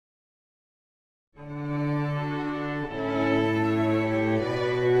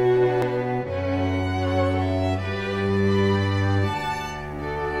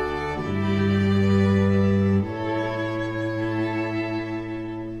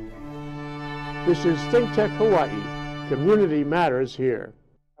This is ThinkTech Hawaii. Community matters here.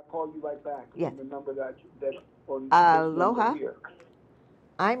 I'll call you right back. Yes. On the number that on Aloha. here.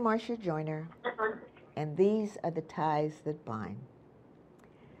 I'm Marsha Joyner, and these are the ties that bind.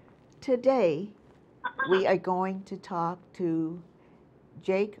 Today, we are going to talk to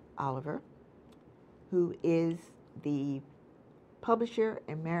Jake Oliver, who is the publisher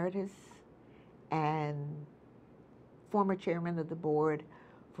emeritus and former chairman of the board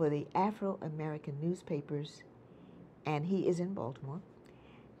for the Afro-American newspapers, and he is in Baltimore.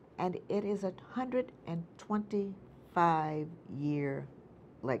 And it is a 125-year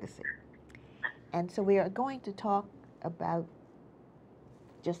legacy. And so we are going to talk about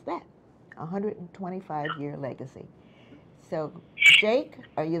just that, a 125-year legacy. So, Jake,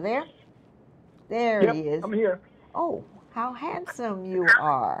 are you there? There Yep, he is. I'm here. Oh, how handsome you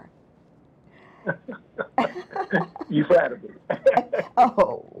are. You flatter me.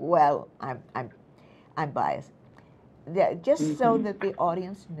 Oh, well, I'm biased. Just so that the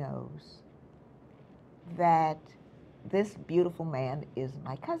audience knows that this beautiful man is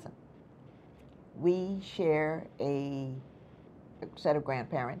my cousin. We share a set of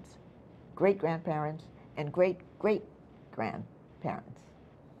grandparents, great-grandparents, and great-great-grandparents.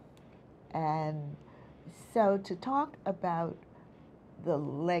 And so to talk about the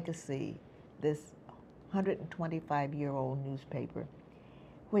legacy, this 125-year-old newspaper,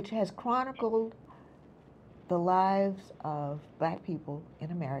 which has chronicled the lives of Black people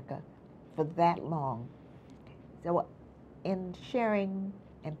in America for that long. So in sharing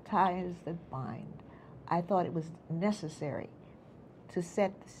and ties that bind, I thought it was necessary to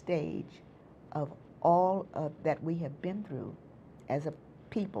set the stage of all of that we have been through as a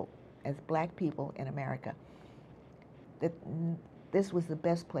people, as Black people in America. That this was the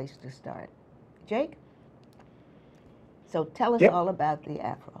best place to start. Jake? So tell us all about the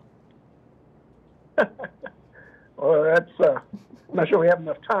Afro. Well, that's, I'm not sure we have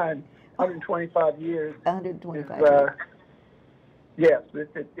enough time. 125 years. 125 is, years. Yes,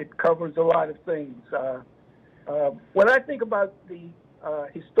 it covers a lot of things. When I think about the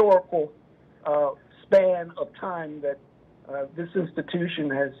historical span of time that this institution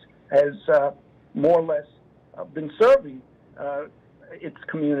has more or less been serving its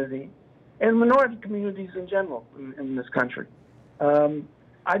community and minority communities in general in this country,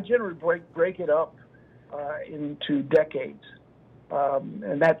 I generally break it up into decades.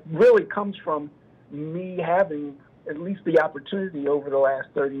 And that really comes from me having at least the opportunity over the last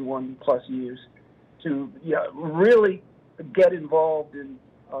 31 plus years to really get involved in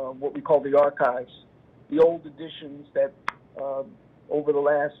what we call the archives, the old editions that over the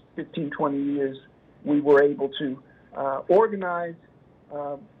last 15, 20 years we were able to organize,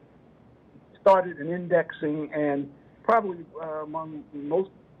 started an indexing, and probably among the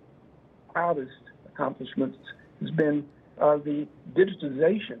most proudest accomplishments has been the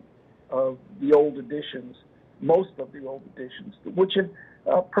digitization of the old editions, most of the old editions, which have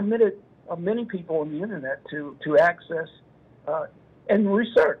permitted many people on the internet to access and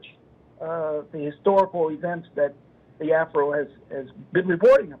research the historical events that the Afro has been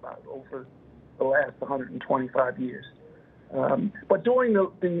reporting about over the last 125 years. But during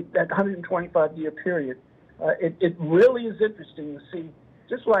that 125-year period, it really is interesting to see,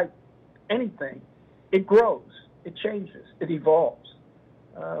 just like anything, it grows, it changes, it evolves.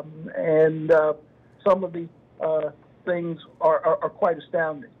 And some of the things are quite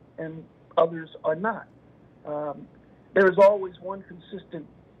astounding, and others are not. There is always one consistent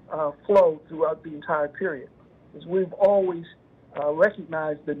flow throughout the entire period, because we've always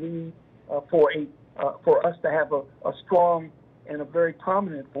recognized the need for us to have a strong and a very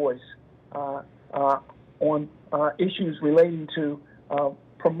prominent voice on issues relating to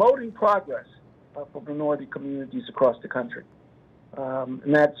promoting progress for minority communities across the country.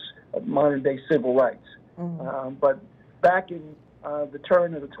 And that's modern-day civil rights. Mm-hmm. But back in the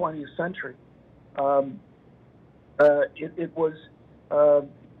turn of the 20th century, it was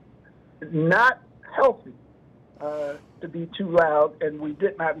not healthy to be too loud, and we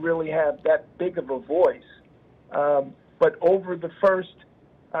did not really have that big of a voice. But over the first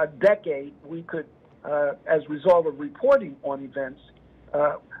decade, we could, as a result of reporting on events,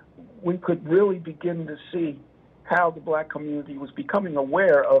 we could really begin to see how the Black community was becoming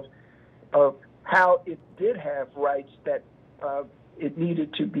aware of how it did have rights that it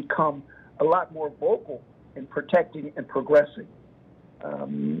needed to become a lot more vocal in protecting and progressing.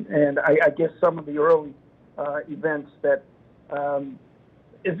 And I guess some of the early events that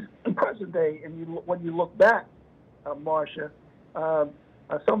is in present day, and when you look back, Marsha,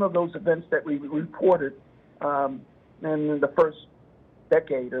 some of those events that we reported in the first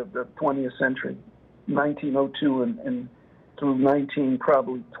decade of the 20th century, 1902 and through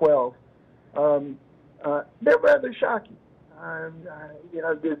 1912. They're rather shocking.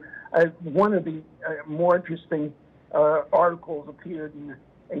 One of the more interesting articles appeared in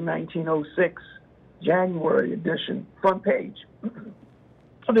a 1906 January edition, front page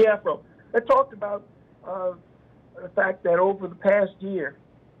of the Afro, that talked about the fact that over the past year,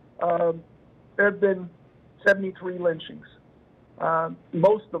 there have been 73 lynchings.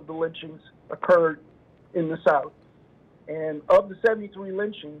 Most of the lynchings occurred in the South. And of the 73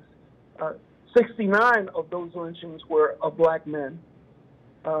 lynchings, 69 of those lynchings were of black men,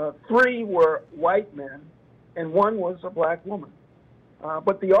 3 were white men, and 1 was a black woman.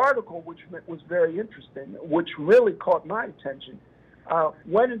 But the article, which was very interesting, which really caught my attention,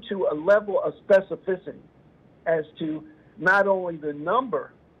 went into a level of specificity as to not only the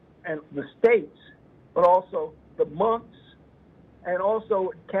number and the states, but also the months, and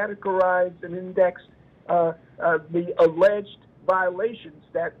also categorized and indexed the alleged violations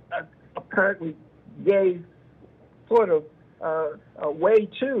that apparently gave sort of way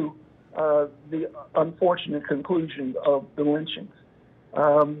to the unfortunate conclusion of the lynchings.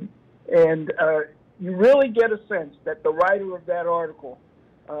 You really get a sense that the writer of that article,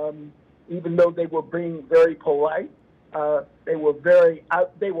 even though they were being very polite, they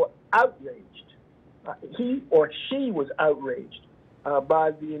were outraged. He or she was outraged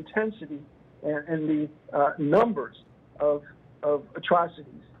by the intensity and the numbers of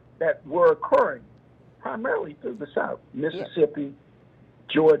atrocities that were occurring primarily through the South, Mississippi,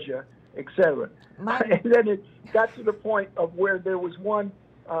 Georgia, etc. And then it got to the point of where there was one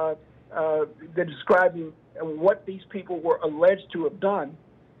describing what these people were alleged to have done,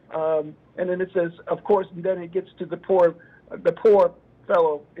 and then it says, of course, and then it gets to the poor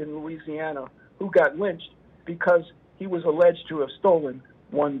fellow in Louisiana who got lynched because he was alleged to have stolen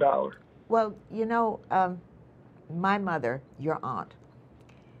 $1. Well, you know, my mother, your aunt,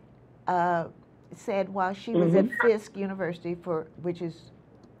 said while she was at Fisk University, which is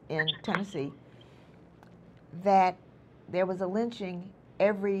in Tennessee, that there was a lynching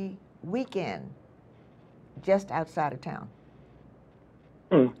every weekend just outside of town.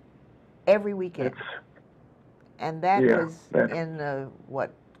 Every weekend. And that was in the,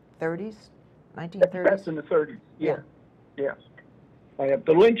 what, 30s? 1930s? That's in the 30s, yeah.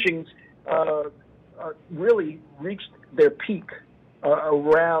 The lynchings really reached their peak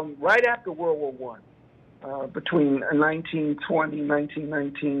around right after World War I, between 1920,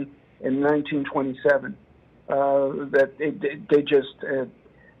 1919, and 1927. That they just, and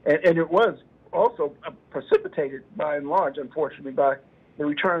it was also precipitated by and large, unfortunately, by the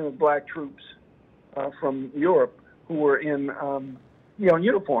return of black troops from Europe who were in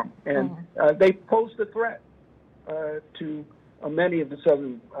uniform, and they posed a threat to many of the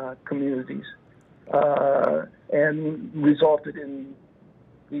southern communities, and resulted in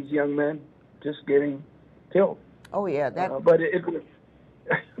these young men just getting killed. Oh yeah, that. But it was,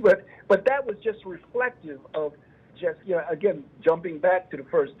 but that was just reflective of just again jumping back to the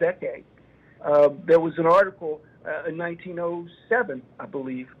first decade. There was an article in 1907, I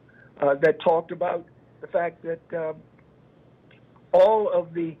believe, that talked about the fact that all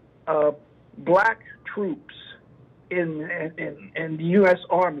of the black troops in the U.S.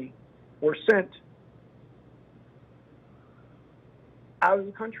 Army were sent out of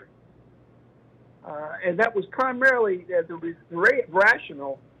the country. And that was primarily the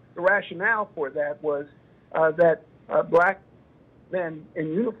rationale for that was that black men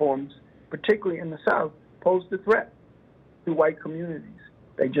in uniforms, particularly in the South, posed a threat to white communities.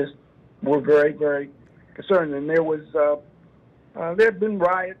 They just were very, very concerned. And there was there had been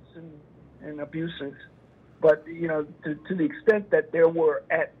riots and abuses, but to the extent that there were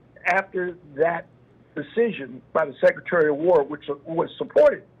after that decision by the Secretary of War, which was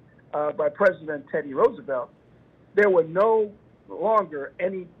supported by President Teddy Roosevelt, there were no longer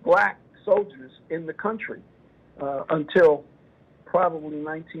any black soldiers in the country until probably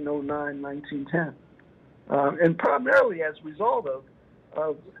 1909, 1910. And primarily as a result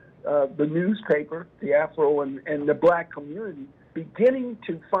of the newspaper, the Afro, and the black community beginning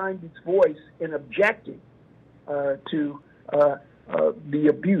to find its voice in objecting to the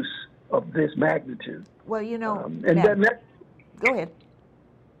abuse of this magnitude. Well, then go ahead.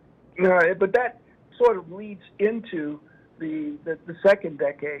 But that sort of leads into the second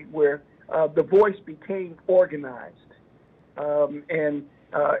decade where the voice became organized.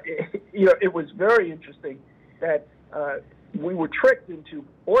 It was very interesting that we were tricked into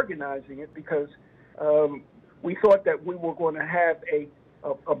organizing it because we thought that we were going to have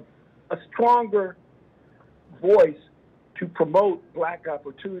a stronger voice to promote black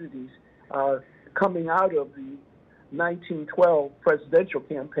opportunities coming out of the 1912 presidential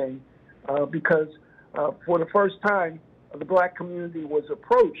campaign, because for the first time, the black community was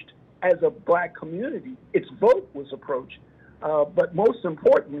approached as a black community. Its vote was approached, but most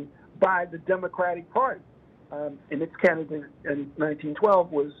importantly, by the Democratic Party. And its candidate in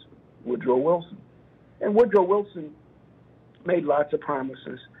 1912 was Woodrow Wilson. And Woodrow Wilson made lots of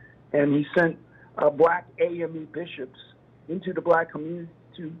promises, and he sent black AME bishops into the black community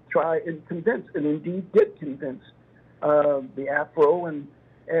to try and convince, and indeed did convince the Afro and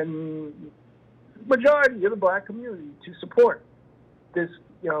majority of the black community to support this,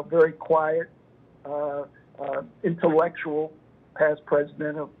 very quiet, intellectual past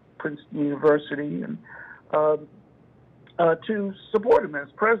president of Princeton University, and to support him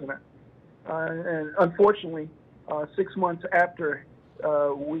as president. And unfortunately, 6 months after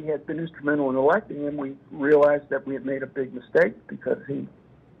we had been instrumental in electing him, we realized that we had made a big mistake, because he,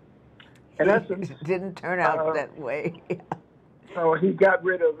 in essence, didn't turn out that way. So he got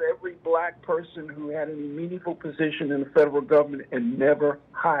rid of every black person who had any meaningful position in the federal government and never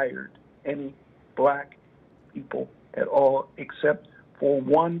hired any black people at all, except for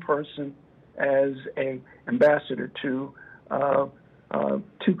one person as an ambassador to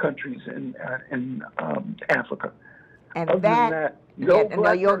 2 countries in Africa. And Other than that,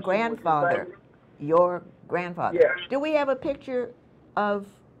 no your black grandfather, your grandfather. Yes. Do we have a picture of?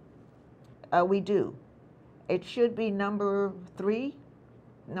 We do. It should be number 3.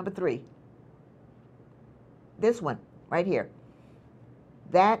 Number 3. This one right here.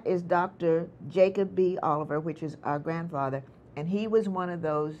 That is Dr. Jacob B. Oliver, which is our grandfather, and he was one of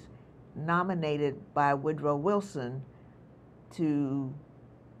those nominated by Woodrow Wilson to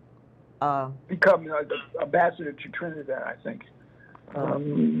become the ambassador to Trinidad, I think.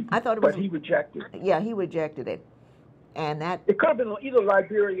 I thought it was, but he rejected. Yeah, he rejected it, and that it could have been either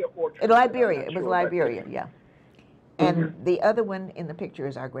Liberia or Trinidad. Liberia. It was Liberia, yeah. And the other one in the picture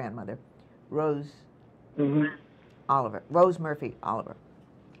is our grandmother, Rose Oliver, Rose Murphy Oliver,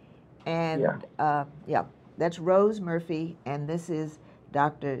 and that's Rose Murphy, and this is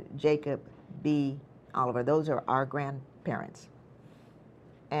Dr. Jacob B. Oliver. Those are our grandparents.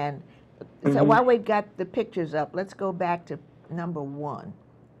 And so while we got the pictures up, let's go back to number 1.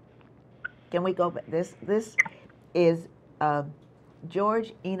 Can we go back? This is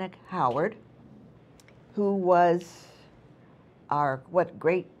George Enoch Howard, who was our,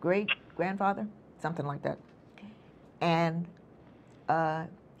 great-great-grandfather? Something like that. And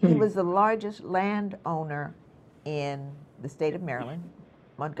he was the largest landowner in the state of Maryland,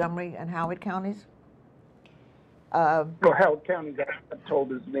 Montgomery and Howard counties. Well, Howard County, I'm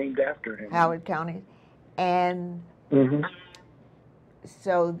told, is named after him. Howard County. And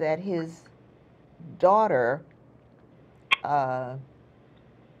so that his daughter,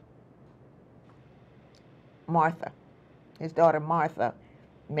 Martha,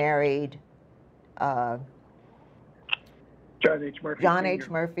 married John H. Murphy John Sr. H.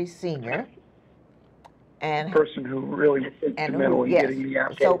 Murphy Sr. And the person who really was instrumental in getting the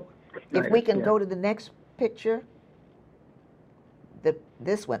Afro. So if we can go to the next picture,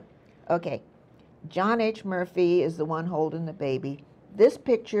 this one. Okay. John H. Murphy is the one holding the baby. This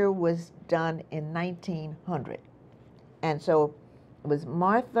picture was done in 1900. And so it was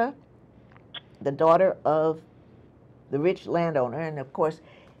Martha, the daughter of the rich landowner, and of course,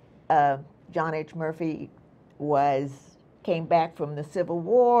 John H. Murphy came back from the Civil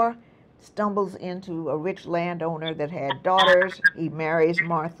War, stumbles into a rich landowner that had daughters. He marries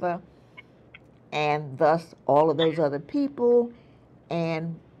Martha, and thus all of those other people.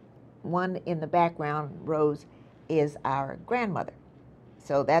 And one in the background, Rose, is our grandmother.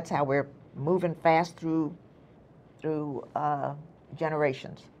 So that's how we're moving fast through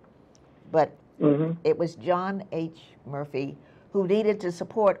generations. But it was John H. Murphy who needed to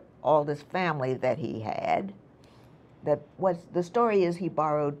support all this family that he had. The story is he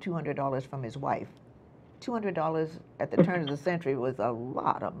borrowed $200 from his wife. $200 at the turn of the century was a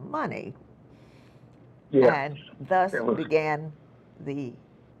lot of money. Yeah. And thus began the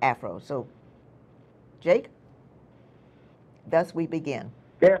Afro. So, Jake, thus we begin.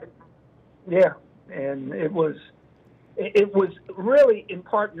 Yeah, and it was really in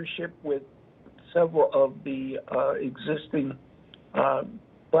partnership with several of the existing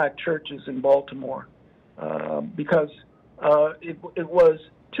black churches in Baltimore, because it was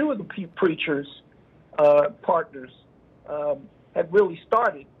 2 of the preachers, partners, had really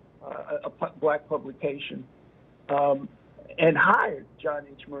started a black publication and hired John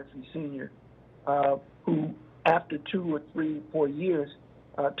H. Murphy Sr., who after 2 or 3 or 4 years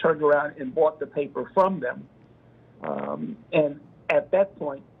turned around and bought the paper from them. And at that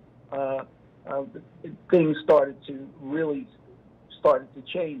point, things started to really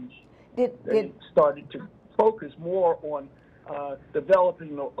change. They started to focus more on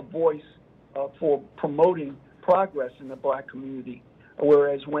developing a voice for promoting progress in the Black community,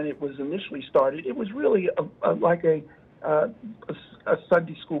 whereas when it was initially started, it was really like a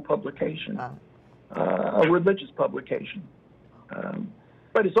Sunday school publication, a religious publication.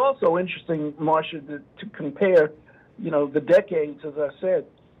 But it's also interesting, Marsha, to compare, the decades, as I said,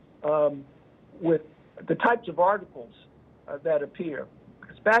 with the types of articles that appear.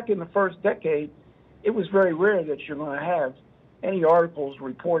 Because back in the first decade, it was very rare that you're going to have any articles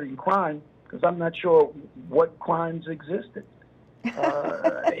reporting crime, because I'm not sure what crimes existed in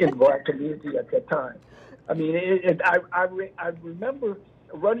the Black community at that time. I mean, I remember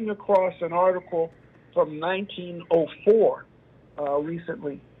running across an article from 1904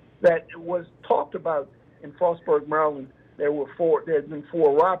 recently that was talked about in Frostburg, Maryland. There had been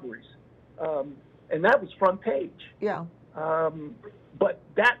 4 robberies, and that was front page. Yeah. But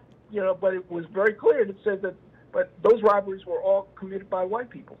it was very clear. It said that, but those robberies were all committed by white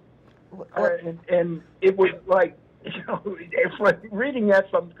people, and it was like, reading that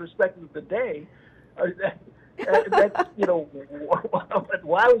from the perspective of the day, that's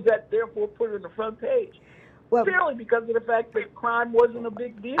why was that therefore put on the front page? Well, purely because of the fact that crime wasn't a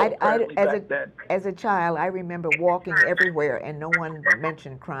big deal back then. As a child, I remember walking everywhere and no one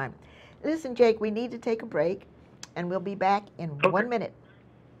mentioned crime. Listen, Jake, we need to take a break, and we'll be back in 1 minute.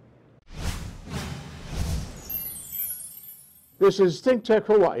 This is ThinkTech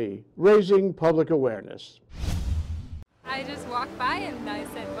Hawaii, raising public awareness. I just walked by and I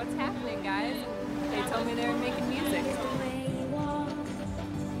said, "What's happening, guys?" And they told me they were making music.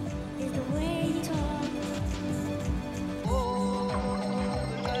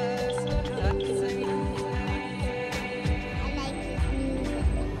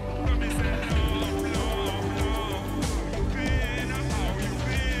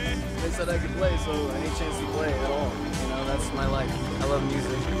 They said I could play, so any chance to play at all. That's my life. I love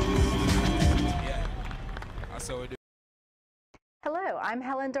music. Yeah, I saw it. Hello, I'm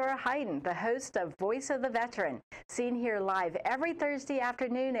Helen Dora Hayden, the host of Voice of the Veteran, seen here live every Thursday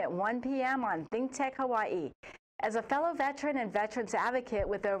afternoon at 1 p.m. on ThinkTech Hawaii. As a fellow veteran and veterans advocate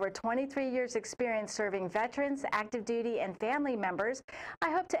with over 23 years experience serving veterans, active duty, and family members,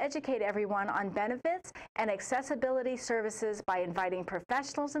 I hope to educate everyone on benefits and accessibility services by inviting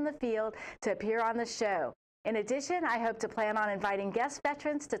professionals in the field to appear on the show. In addition, I hope to plan on inviting guest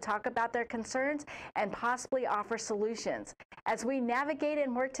veterans to talk about their concerns and possibly offer solutions. As we navigate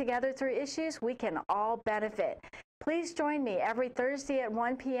and work together through issues, we can all benefit. Please join me every Thursday at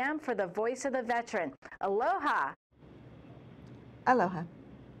 1 p.m. for the Voice of the Veteran. Aloha! Aloha.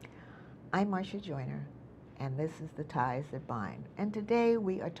 I'm Marsha Joyner, and this is The Ties That Bind. And today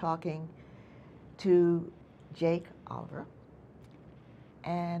we are talking to Jake Oliver,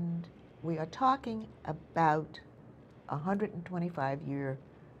 and we are talking about 125 years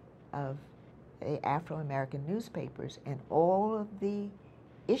of the Afro-American newspapers and all of the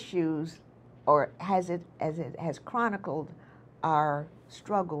issues, or as it has chronicled our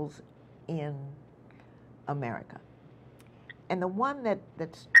struggles in America. And the one that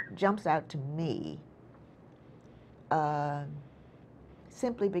jumps out to me,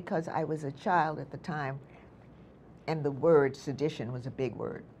 simply because I was a child at the time, and the word sedition was a big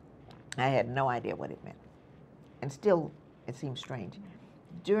word. I had no idea what it meant. And still, it seems strange.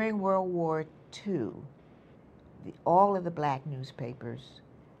 During World War II, all of the Black newspapers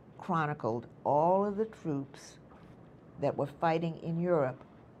chronicled all of the troops that were fighting in Europe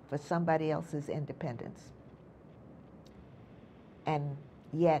for somebody else's independence. And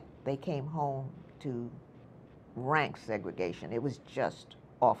yet, they came home to rank segregation. It was just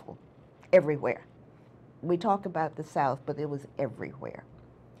awful, everywhere. We talk about the South, but it was everywhere.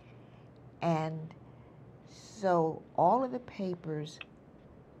 And so all of the papers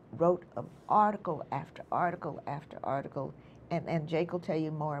wrote article after article after article, and Jake will tell you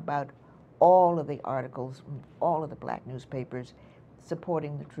more about all of the articles, all of the Black newspapers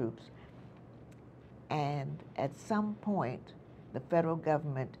supporting the troops. And at some point, the federal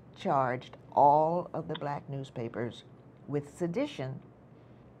government charged all of the Black newspapers with sedition,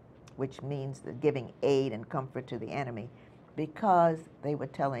 which means the giving aid and comfort to the enemy, because they were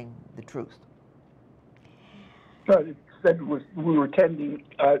telling the truth. It said we were tending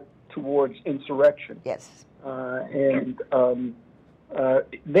towards insurrection. Yes.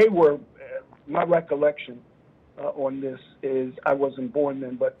 They were, my recollection on this is, I wasn't born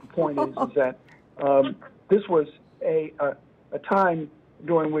then, but the point is that this was a time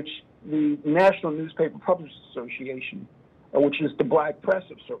during which the National Newspaper Publishers Association, which is the Black Press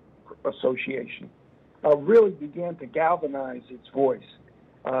Association, really began to galvanize its voice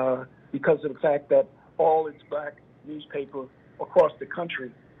because of the fact that all its black newspapers across the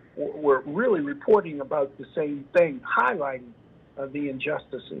country were really reporting about the same thing, highlighting the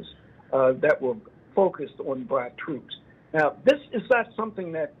injustices that were focused on black troops. Now, this is not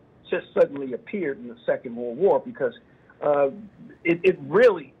something that just suddenly appeared in the Second World War, because it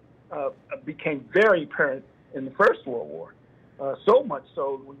really became very apparent in the First World War. So much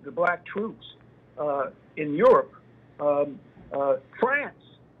so, with the black troops in Europe, France,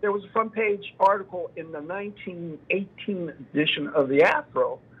 there was a front page article in the 1918 edition of the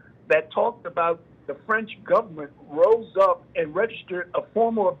AFRO that talked about the French government rose up and registered a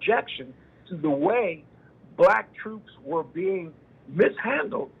formal objection to the way black troops were being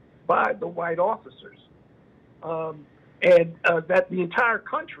mishandled by the white officers, and that the entire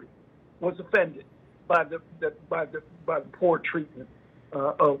country was offended by the poor treatment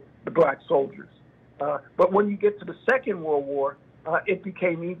of the black soldiers. But when you get to the Second World War, it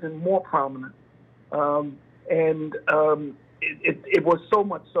became even more prominent, and it was so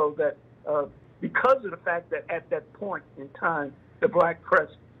much so that because of the fact that at that point in time the black press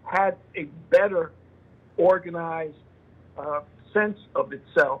had a better organized sense of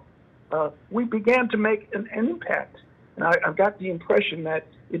itself, we began to make an impact. And I've got the impression that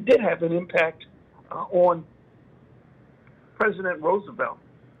it did have an impact on President Roosevelt.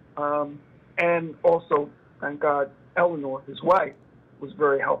 And also, thank God, Eleanor, his wife, was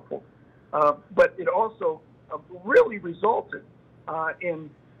very helpful. But it also really resulted in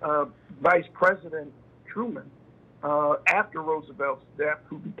Vice President Truman, after Roosevelt's death,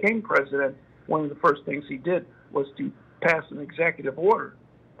 who became president. One of the first things he did was to pass an executive order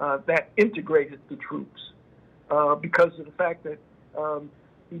that integrated the troops, because of the fact that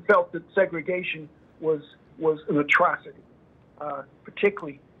he felt that segregation was an atrocity.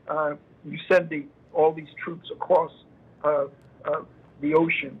 Particularly, you send all these troops across the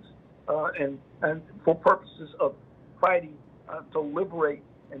oceans and for purposes of fighting to liberate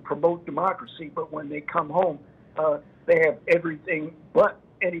and promote democracy, but when they come home, they have anything but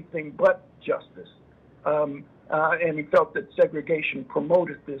justice. And he felt that segregation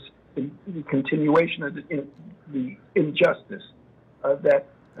promoted this, the continuation of the injustice that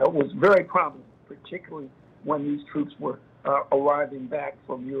was very prominent, particularly when these troops were arriving back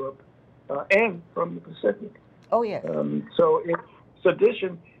from Europe and from the Pacific. Oh, yes. So it's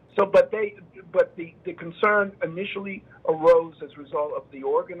sedition. But the concern initially arose as a result of the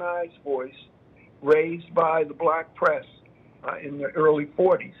organized voice raised by the black press in the early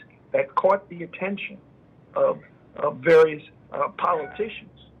 40s that caught the attention of various politicians,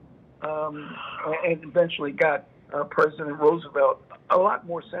 and eventually got President Roosevelt a lot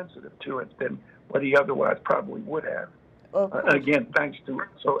more sensitive to it than what he otherwise probably would have. Again, thanks to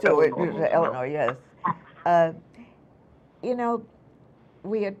Eleanor, yes. You know,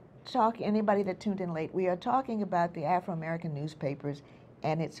 we are talking, anybody that tuned in late, we are talking about the Afro-American newspapers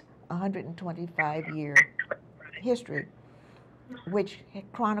and its 125-year history, which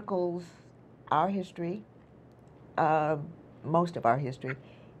chronicles our history, most of our history,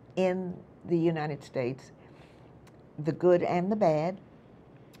 in the United States, the good and the bad.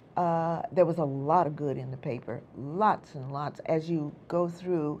 There was a lot of good in the paper, lots and lots. As you go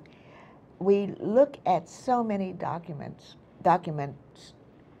through, we look at so many documentaries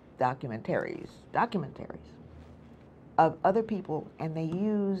of other people, and they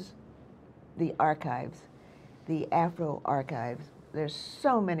use the archives, the Afro archives. There's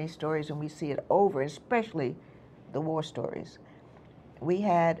so many stories, and we see it over, especially the war stories. We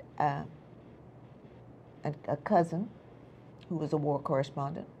had a cousin who was a war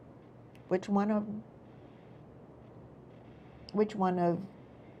correspondent. Which one of,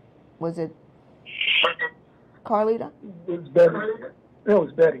 was it Carlita? It was Betty. No, it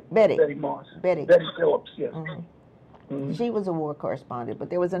was Betty. Betty Moss. Betty Phillips, yes. Mm-hmm. Mm-hmm. She was a war correspondent, but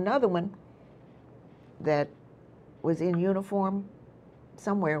there was another one that was in uniform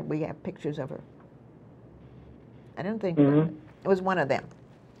somewhere. We have pictures of her. I don't think it was one of them.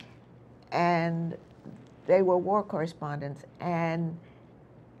 And they were war correspondents, and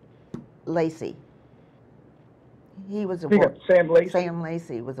Lacey. He was a war. Sam Lacey. Sam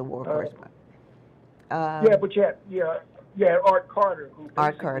Lacey was a war correspondent. Yeah, but Art Carter, who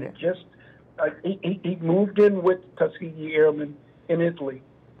just he moved in with Tuskegee Airmen in Italy.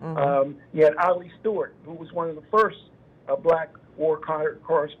 Mm-hmm. You had Ollie Stewart, who was one of the first black war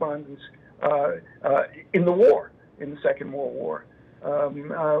correspondents in the war, in the Second World War.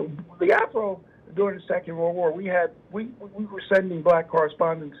 The Afro during the Second World War, we were sending black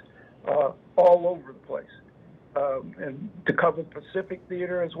correspondents all over the place, and to cover the Pacific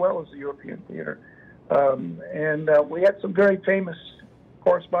theater as well as the European theater. And we had some very famous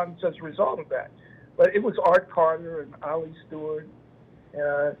correspondents as a result of that. But it was Art Carter and Ollie Stewart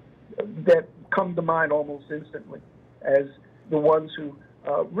that come to mind almost instantly as the ones who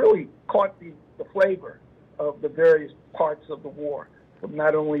really caught the flavor of the various parts of the war, from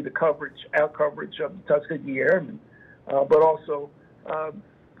not only the coverage, our coverage of the Tuskegee Airmen, but also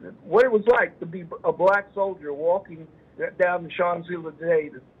what it was like to be a black soldier walking down the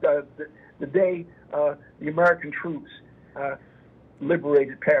Champs-Élysées the day the American troops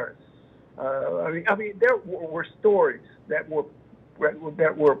liberated Paris. I mean, there were stories that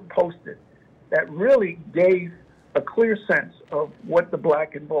were posted that really gave a clear sense of what the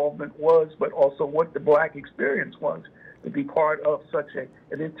black involvement was, but also what the black experience was to be part of such an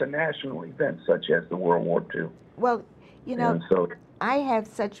international event such as the World War II. Well, you know, so, I have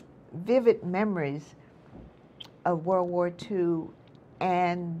such vivid memories of World War II,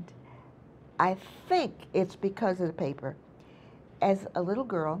 and I think it's because of the paper. As a little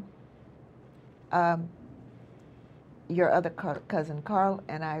girl, your other cousin Carl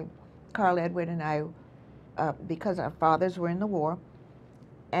Edward and I, because our fathers were in the war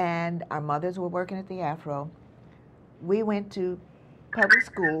and our mothers were working at the Afro, we went to public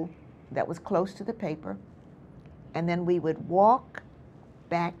school that was close to the paper, and then we would walk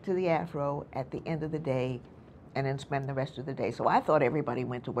back to the Afro at the end of the day and then spend the rest of the day. So I thought everybody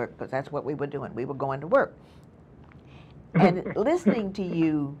went to work because that's what we were doing. We were going to work. And listening to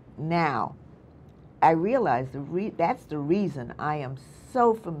you now, I realize that's the reason I am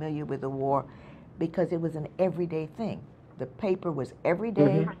so familiar with the war, because it was an everyday thing. The paper was every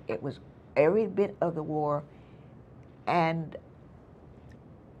day. It was every bit of the war. And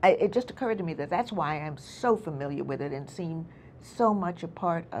it just occurred to me that that's why I'm so familiar with it and seem so much a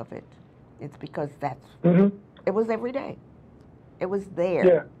part of it. It's because it was every day. It was there.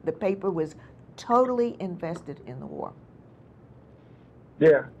 Yeah. The paper was totally invested in the war.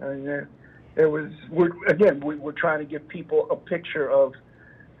 Yeah, I mean, we're trying to give people a picture of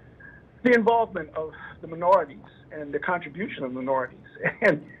the involvement of the minorities and the contribution of minorities.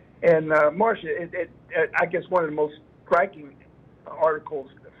 And Marsha, I guess one of the most striking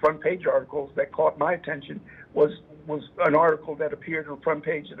articles, front page articles that caught my attention was an article that appeared on the front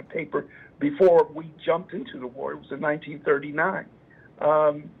page of the paper before we jumped into the war. It was in 1939.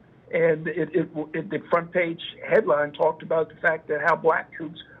 And the front page headline talked about the fact that how black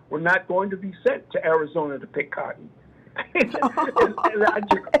troops were not going to be sent to Arizona to pick cotton. And I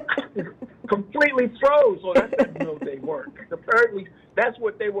just completely froze. Well, that's no, they weren't. Apparently, that's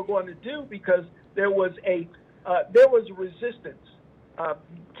what they were going to do because there was a resistance.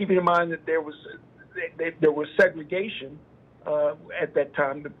 Keeping in mind that there was segregation at that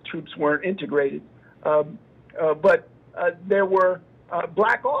time. The troops weren't integrated, but there were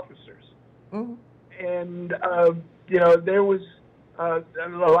black officers, and there was a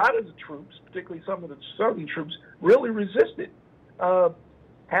lot of the troops, particularly some of the southern troops, really resisted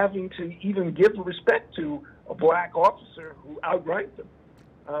having to even give respect to a black officer who outranked them.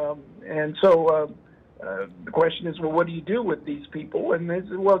 And so the question is, well, what do you do with these people? And they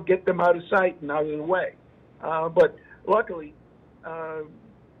said, well, get them out of sight and out of the way. But luckily,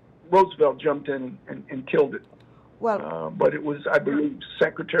 Roosevelt jumped in and killed it. Well, but it was, I believe,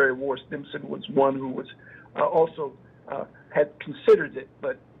 Secretary of War Stimson was one who was also had considered it,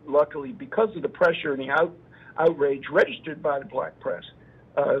 but luckily, because of the pressure and the outrage registered by the black press,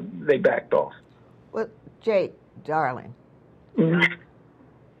 they backed off. Well, Jake, darling,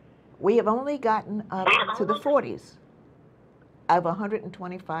 we have only gotten up to the 40s of a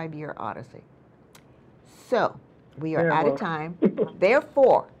 125-year odyssey. So we are out of time.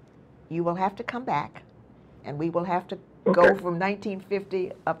 Therefore, you will have to come back, and we will have to go from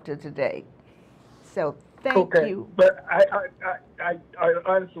 1950 up to today. So thank you. But I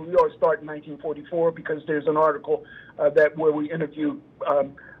honestly, we ought to start in 1944 because there's an article where we interviewed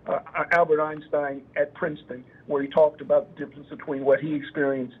Albert Einstein at Princeton, where he talked about the difference between what he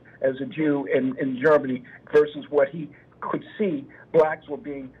experienced as a Jew in Germany versus what he could see blacks were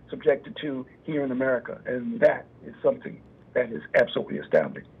being subjected to here in America. And that is something that is absolutely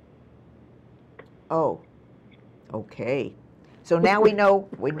astounding. Oh, okay. So now we know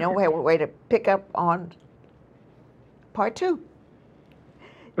a way to pick up on part 2.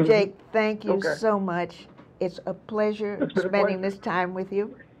 Jake, thank you so much. It's a pleasure spending this time with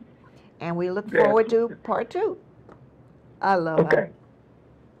you. And we look forward to part 2. Aloha.